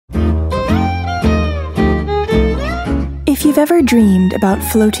If you've ever dreamed about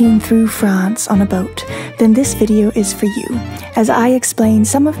floating through France on a boat, then this video is for you, as I explain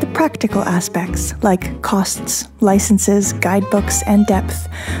some of the practical aspects, like costs, licenses, guidebooks, and depth,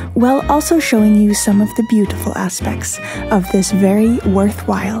 while also showing you some of the beautiful aspects of this very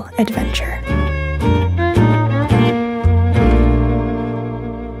worthwhile adventure.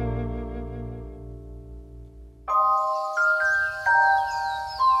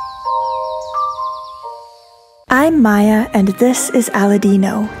 I'm Maya, and this is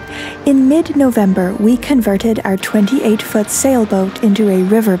Aladino. In mid-November, we converted our 28-foot sailboat into a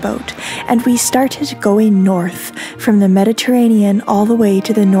riverboat, and we started going north, from the Mediterranean all the way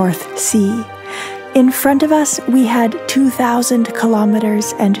to the North Sea. In front of us, we had 2,000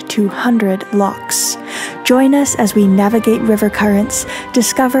 kilometers and 200 locks. Join us as we navigate river currents,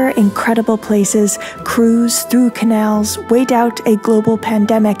 discover incredible places, cruise through canals, wait out a global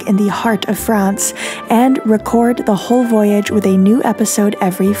pandemic in the heart of France, and record the whole voyage with a new episode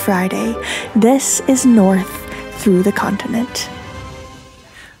every Friday. This is North Through the Continent.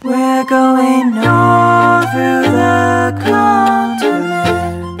 We're going north through the continent.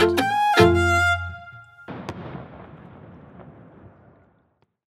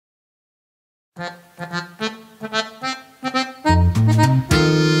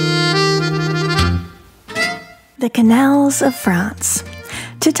 The Canals of France.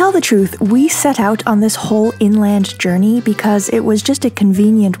 To tell the truth, we set out on this whole inland journey because it was just a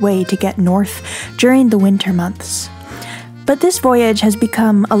convenient way to get north during the winter months. But this voyage has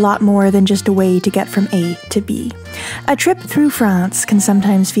become a lot more than just a way to get from A to B. A trip through France can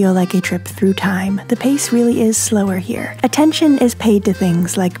sometimes feel like a trip through time. The pace really is slower here. Attention is paid to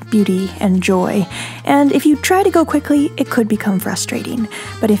things like beauty and joy, and if you try to go quickly, it could become frustrating.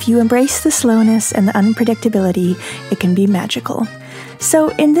 But if you embrace the slowness and the unpredictability, it can be magical. So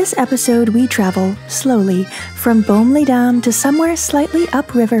in this episode, we travel slowly from Baume-les-Dames to somewhere slightly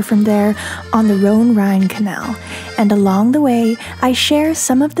upriver from there on the Rhone-Rhine Canal. And along the way, I share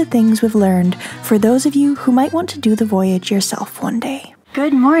some of the things we've learned for those of you who might want to do the voyage yourself one day.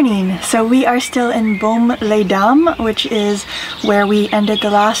 Good morning! So we are still in Baume-les-Dames, which is where we ended the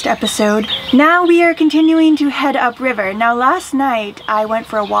last episode. Now we are continuing to head upriver. Now last night I went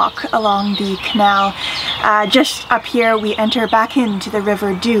for a walk along the canal. Just up here we enter back into the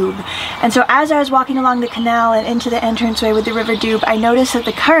River Doubs. And so as I was walking along the canal and into the entranceway with the River Doubs, I noticed that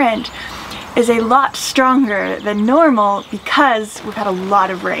the current is a lot stronger than normal because we've had a lot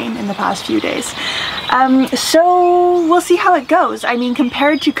of rain in the past few days. So we'll see how it goes. I mean,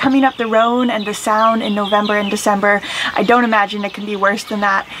 compared to coming up the Rhone and the Sound in November and December, I don't imagine it can be worse than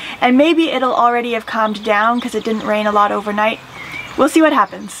that. And maybe it'll already have calmed down because it didn't rain a lot overnight. We'll see what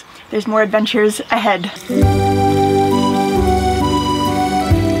happens. There's more adventures ahead.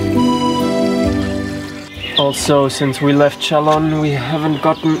 Also, since we left Chalon, we haven't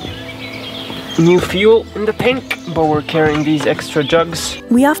gotten new fuel in the tank, but we're carrying these extra jugs.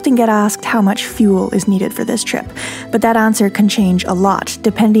 We often get asked how much fuel is needed for this trip, but that answer can change a lot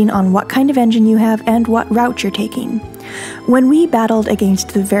depending on what kind of engine you have and what route you're taking. When we battled against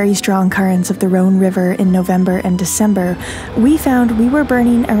the very strong currents of the Rhone River in November and December, we found we were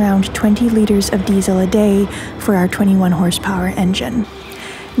burning around 20 liters of diesel a day for our 21 horsepower engine.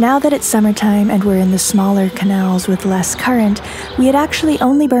 Now that it's summertime and we're in the smaller canals with less current, we had actually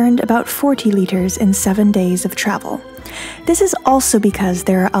only burned about 40 liters in 7 days of travel. This is also because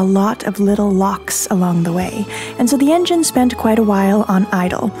there are a lot of little locks along the way, and so the engine spent quite a while on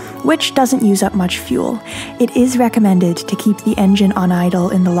idle, which doesn't use up much fuel. It is recommended to keep the engine on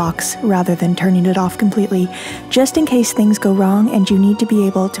idle in the locks rather than turning it off completely, just in case things go wrong and you need to be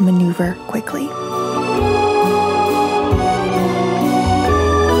able to maneuver quickly.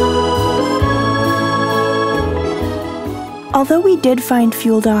 Although we did find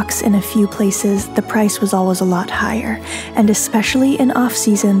fuel docks in a few places, the price was always a lot higher, and especially in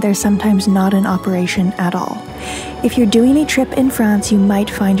off-season, they're sometimes not in operation at all. If you're doing a trip in France, you might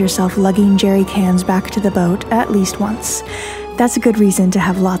find yourself lugging jerry cans back to the boat at least once. That's a good reason to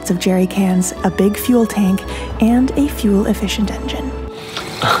have lots of jerry cans, a big fuel tank, and a fuel-efficient engine.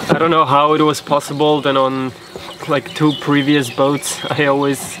 I don't know how it was possible that on like 2 previous boats I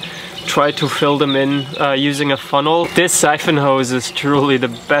always try to fill them in using a funnel. This siphon hose is truly the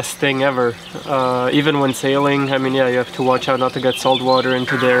best thing ever. Even when sailing, I mean, yeah, you have to watch out not to get salt water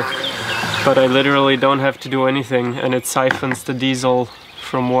into there, but I literally don't have to do anything and it siphons the diesel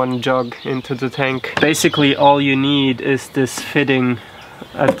from one jug into the tank. Basically all you need is this fitting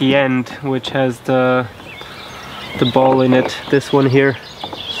at the end, which has the ball in it, this one here,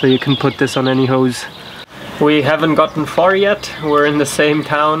 so you can put this on any hose. We haven't gotten far yet. We're in the same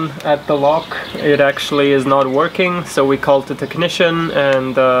town at the lock. It actually is not working, so we called the technician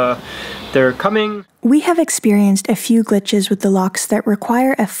and they're coming. We have experienced a few glitches with the locks that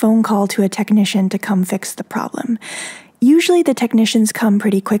require a phone call to a technician to come fix the problem. Usually the technicians come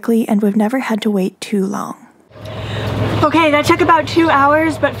pretty quickly and we've never had to wait too long. Okay, that took about 2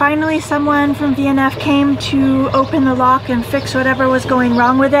 hours, but finally someone from VNF came to open the lock and fix whatever was going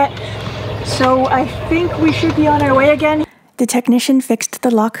wrong with it. So I think we should be on our way again. The technician fixed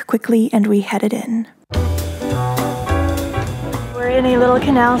the lock quickly and we headed in. We're in a little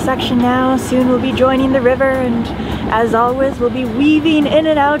canal section now. Soon we'll be joining the river, and as always we'll be weaving in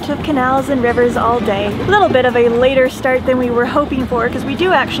and out of canals and rivers all day. A little bit of a later start than we were hoping for, because we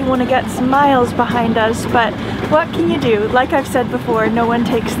do actually want to get some miles behind us, but what can you do? Like I've said before, no one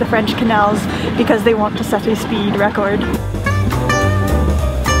takes the French canals because they want to set a speed record.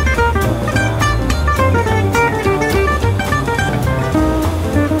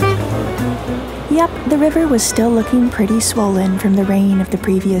 Yep, the river was still looking pretty swollen from the rain of the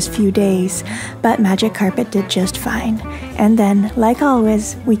previous few days, but Magic Carpet did just fine. And then, like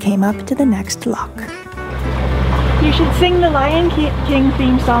always, we came up to the next lock. You should sing the Lion King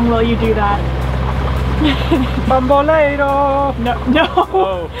theme song while you do that. Bambolero! No.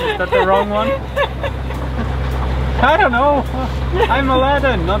 Oh, is that the wrong one? I don't know. I'm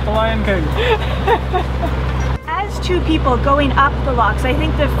Aladdin, not the Lion King. As two people going up the locks, I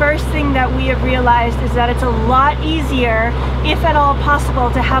think the first thing that we have realized is that it's a lot easier, if at all possible,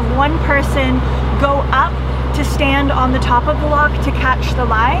 to have one person go up to stand on the top of the lock to catch the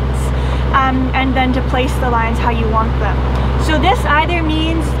lines, and then to place the lines how you want them. So this either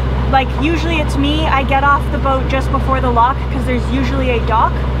means, like usually it's me, I get off the boat just before the lock because there's usually a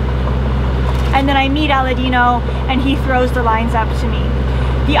dock, and then I meet Aladino and he throws the lines up to me.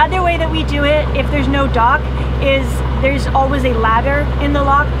 The other way that we do it, if there's no dock, is there's always a ladder in the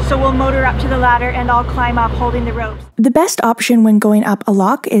lock, so we'll motor up to the ladder and I'll climb up holding the ropes. The best option when going up a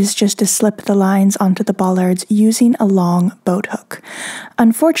lock is just to slip the lines onto the bollards using a long boat hook.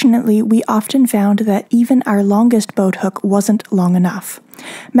 Unfortunately, we often found that even our longest boat hook wasn't long enough.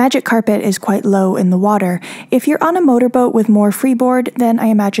 Magic Carpet is quite low in the water. If you're on a motorboat with more freeboard, then I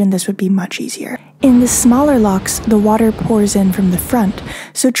imagine this would be much easier. In the smaller locks, the water pours in from the front,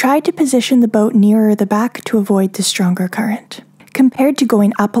 so try to position the boat nearer the back to avoid the stronger current. Compared to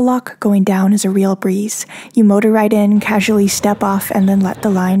going up a lock, going down is a real breeze. You motor right in, casually step off, and then let the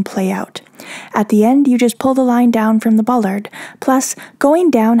line play out. At the end, you just pull the line down from the bollard. Plus,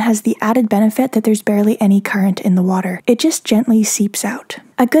 going down has the added benefit that there's barely any current in the water. It just gently seeps out.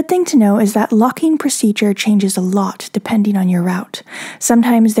 A good thing to know is that locking procedure changes a lot depending on your route.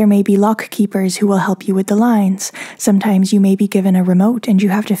 Sometimes there may be lock keepers who will help you with the lines. Sometimes you may be given a remote and you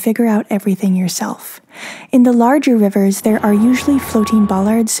have to figure out everything yourself. In the larger rivers, there are usually floating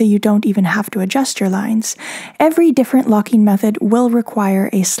bollards, so you don't even have to adjust your lines. Every different locking method will require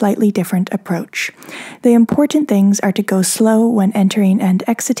a slightly different approach. The important things are to go slow when entering and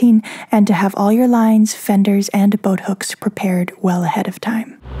exiting, and to have all your lines, fenders, and boat hooks prepared well ahead of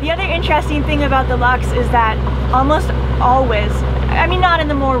time. The other interesting thing about the locks is that almost always, I mean not in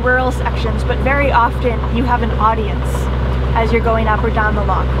the more rural sections, but very often you have an audience as you're going up or down the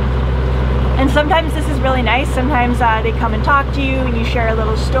lock. And sometimes this is really nice. Sometimes they come and talk to you and you share a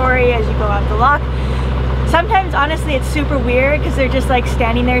little story as you go up the lock. Sometimes, honestly, it's super weird because they're just like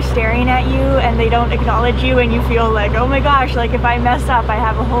standing there staring at you and they don't acknowledge you, and you feel like, oh my gosh, like if I mess up, I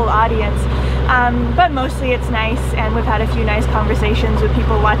have a whole audience. But mostly it's nice, and we've had a few nice conversations with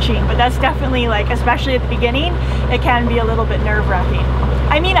people watching, but that's definitely, like, especially at the beginning, it can be a little bit nerve-wracking.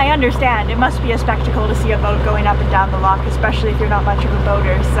 I mean, I understand, it must be a spectacle to see a boat going up and down the lock, especially if you're not much of a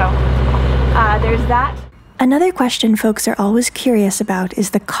boater, so there's that. Another question folks are always curious about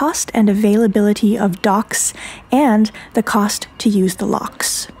is the cost and availability of docks and the cost to use the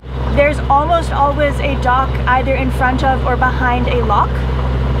locks. There's almost always a dock either in front of or behind a lock,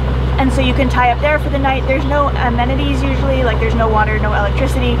 and so you can tie up there for the night. There's no amenities usually, like there's no water, no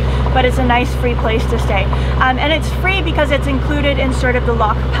electricity, but it's a nice free place to stay. And it's free because it's included in sort of the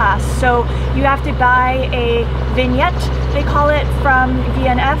lock pass. So you have to buy a vignette, they call it, from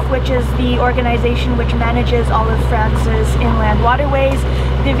VNF, which is the organization which manages all of France's inland waterways.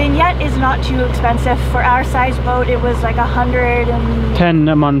 The vignette is not too expensive. For our size boat, it was like 110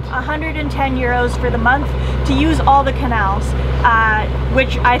 a month. 110 euros for the month to use all the canals,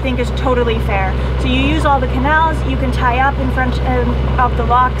 which I think is totally fair. So you use all the canals, you can tie up in front of the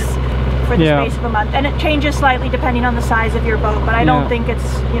locks for the space of a month. And it changes slightly depending on the size of your boat, but I don't think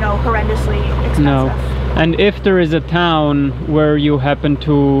it's, you know, horrendously expensive. No. And if there is a town where you happen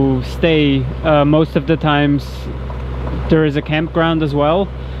to stay, most of the times there is a campground as well.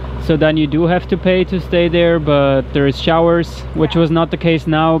 So then you do have to pay to stay there, but there is showers, which was not the case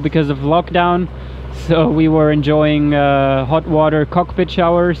now because of lockdown. So we were enjoying hot water cockpit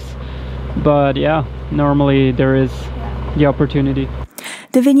showers. But yeah, normally there is the opportunity.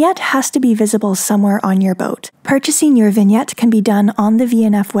 The vignette has to be visible somewhere on your boat. Purchasing your vignette can be done on the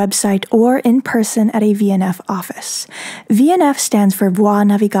VNF website or in person at a VNF office. VNF stands for Voies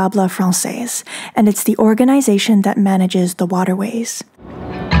Navigables Françaises, and it's the organization that manages the waterways.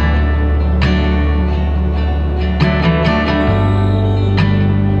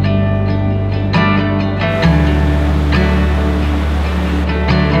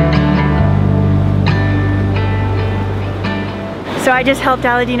 So I just helped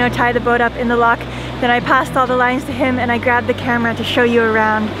Aladino tie the boat up in the lock, then I passed all the lines to him and I grabbed the camera to show you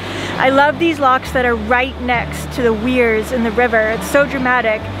around. I love these locks that are right next to the weirs in the river. It's so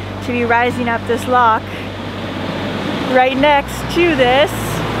dramatic to be rising up this lock right next to this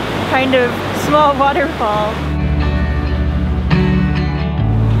kind of small waterfall.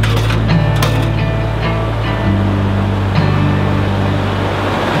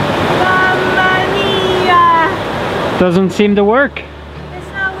 Doesn't seem to work. It's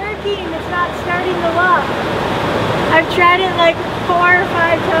not working. It's not starting the lock. I've tried it like 4 or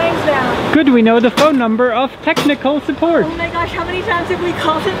 5 times now. Good, we know the phone number of technical support. Oh my gosh, how many times have we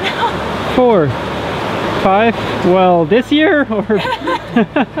called it now? 4, 5, well, this year or?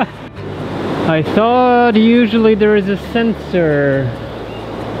 I thought usually there is a sensor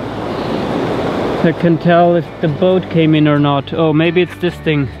that can tell if the boat came in or not. Oh, maybe it's this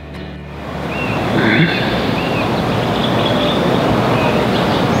thing.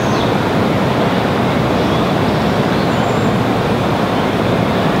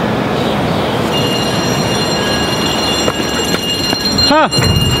 Huh.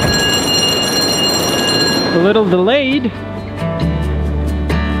 A little delayed.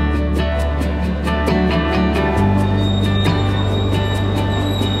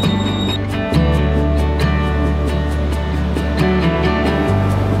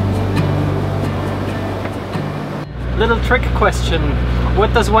 Little trick question.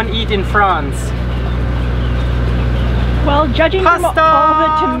 What does one eat in France? Well, judging from all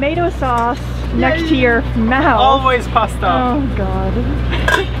the tomato sauce next to your mouth. Always pasta. Oh god.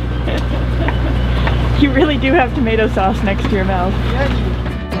 You really do have tomato sauce next to your mouth.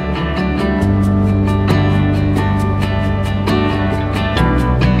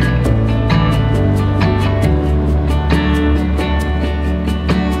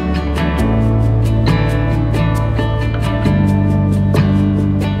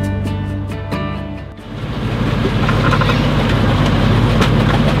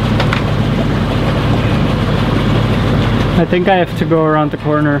 I think I have to go around the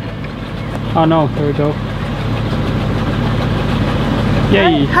corner. Oh no, there we go.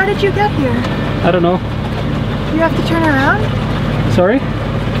 Yay! How did you get here? I don't know. You have to turn around? Sorry?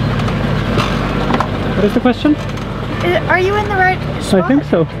 What is the question? Are you in the right spot? I think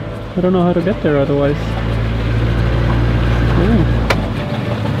so. I don't know how to get there otherwise. Oh.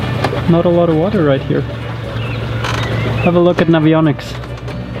 Not a lot of water right here. Have a look at navionics.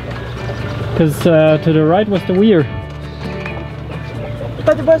 Because to the right was the weir.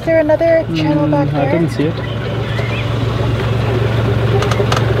 But was there another channel back there? I didn't see it.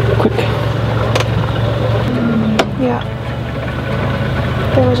 Quick. Yeah.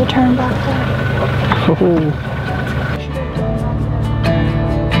 There was a turn back there. Oh.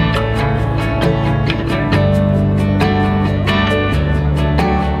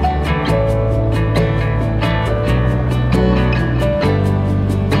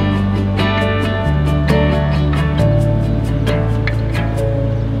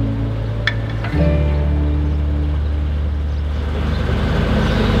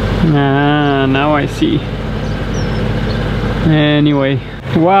 Now I see. Anyway,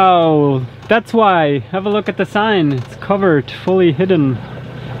 wow, that's why. Have a look at the sign. It's covered, fully hidden.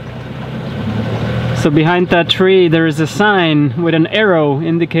 So behind that tree there is a sign with an arrow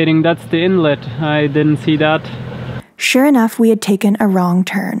indicating that's the inlet. I didn't see that. Sure enough, we had taken a wrong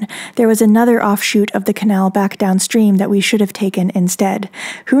turn. There was another offshoot of the canal back downstream that we should have taken instead.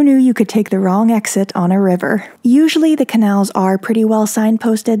 Who knew you could take the wrong exit on a river? Usually the canals are pretty well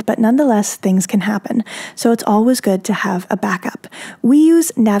signposted, but nonetheless things can happen, so it's always good to have a backup. We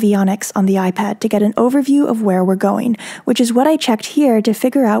use Navionics on the iPad to get an overview of where we're going, which is what I checked here to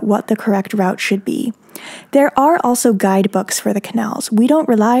figure out what the correct route should be. There are also guidebooks for the canals. We don't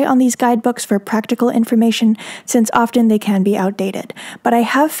rely on these guidebooks for practical information since often they can be outdated, but I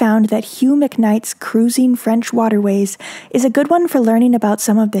have found that Hugh McKnight's Cruising French Waterways is a good one for learning about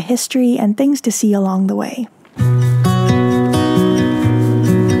some of the history and things to see along the way.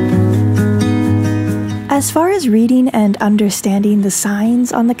 As far as reading and understanding the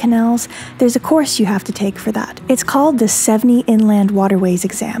signs on the canals, there's a course you have to take for that. It's called the Sevney Inland Waterways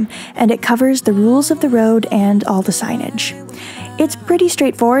exam, and it covers the rules of the road and all the signage. It's pretty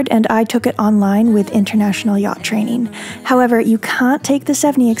straightforward, and I took it online with International Yacht Training. However, you can't take the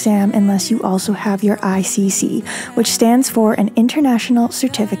Sevney exam unless you also have your ICC, which stands for an International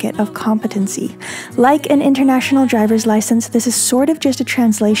Certificate of Competency. Like an international driver's license, this is sort of just a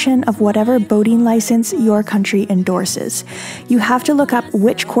translation of whatever boating license your country endorses. You have to look up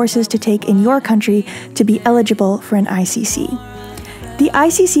which courses to take in your country to be eligible for an ICC. The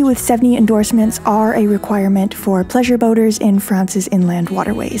ICC with Sevney endorsements are a requirement for pleasure boaters in France's inland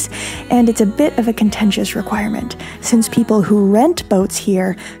waterways, and it's a bit of a contentious requirement, since people who rent boats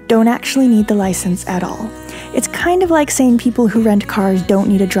here don't actually need the license at all. It's kind of like saying people who rent cars don't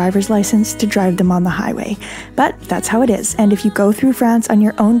need a driver's license to drive them on the highway, but that's how it is, and if you go through France on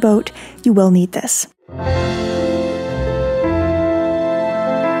your own boat, you will need this.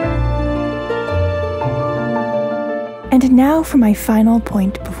 And now for my final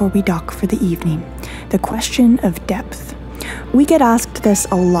point before we dock for the evening, the question of depth. We get asked this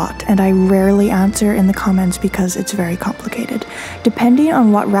a lot, and I rarely answer in the comments because it's very complicated. Depending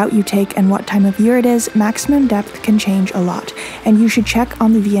on what route you take and what time of year it is, maximum depth can change a lot, and you should check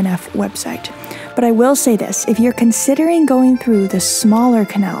on the VNF website. But I will say this, if you're considering going through the smaller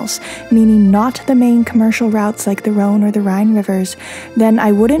canals, meaning not the main commercial routes like the Rhone or the Rhine rivers, then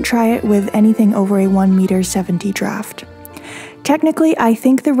I wouldn't try it with anything over a 1.70 m draft. Technically, I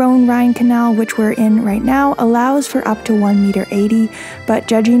think the Rhone-Rhine Canal, which we're in right now, allows for up to 1.80 m, but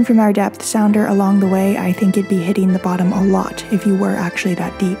judging from our depth sounder along the way, I think it'd be hitting the bottom a lot if you were actually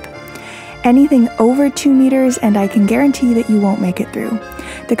that deep. Anything over 2 meters, and I can guarantee that you won't make it through.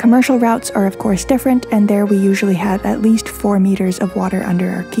 The commercial routes are of course different, and there we usually had at least 4 meters of water under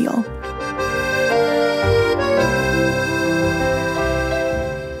our keel.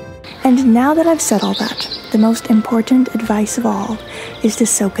 And now that I've said all that, the most important advice of all is to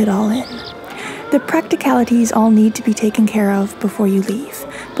soak it all in. The practicalities all need to be taken care of before you leave,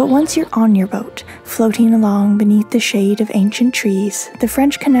 but once you're on your boat, floating along beneath the shade of ancient trees, the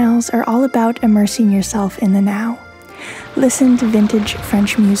French canals are all about immersing yourself in the now. Listen to vintage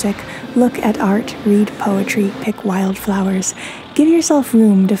French music, look at art, read poetry, pick wildflowers. Give yourself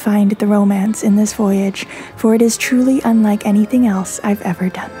room to find the romance in this voyage, for it is truly unlike anything else I've ever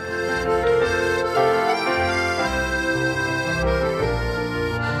done.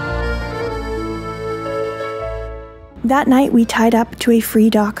 That night we tied up to a free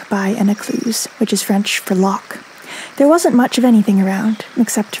dock by an écluse, which is French for lock. There wasn't much of anything around,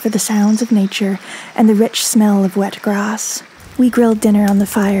 except for the sounds of nature and the rich smell of wet grass. We grilled dinner on the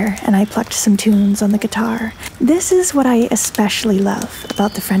fire, and I plucked some tunes on the guitar. This is what I especially love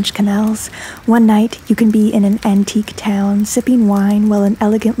about the French canals. One night, you can be in an antique town, sipping wine while an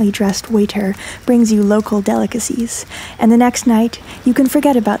elegantly dressed waiter brings you local delicacies. And the next night, you can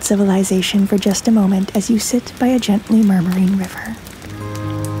forget about civilization for just a moment as you sit by a gently murmuring river.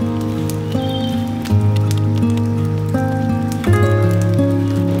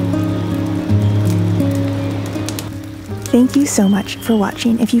 Thank you so much for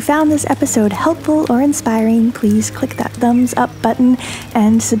watching. If you found this episode helpful or inspiring, please click that thumbs up button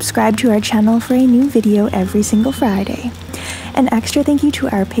and subscribe to our channel for a new video every single Friday. An extra thank you to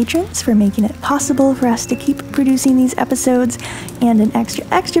our patrons for making it possible for us to keep producing these episodes, and an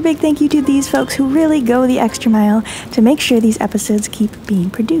extra big thank you to these folks who really go the extra mile to make sure these episodes keep being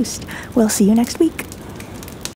produced. We'll see you next week.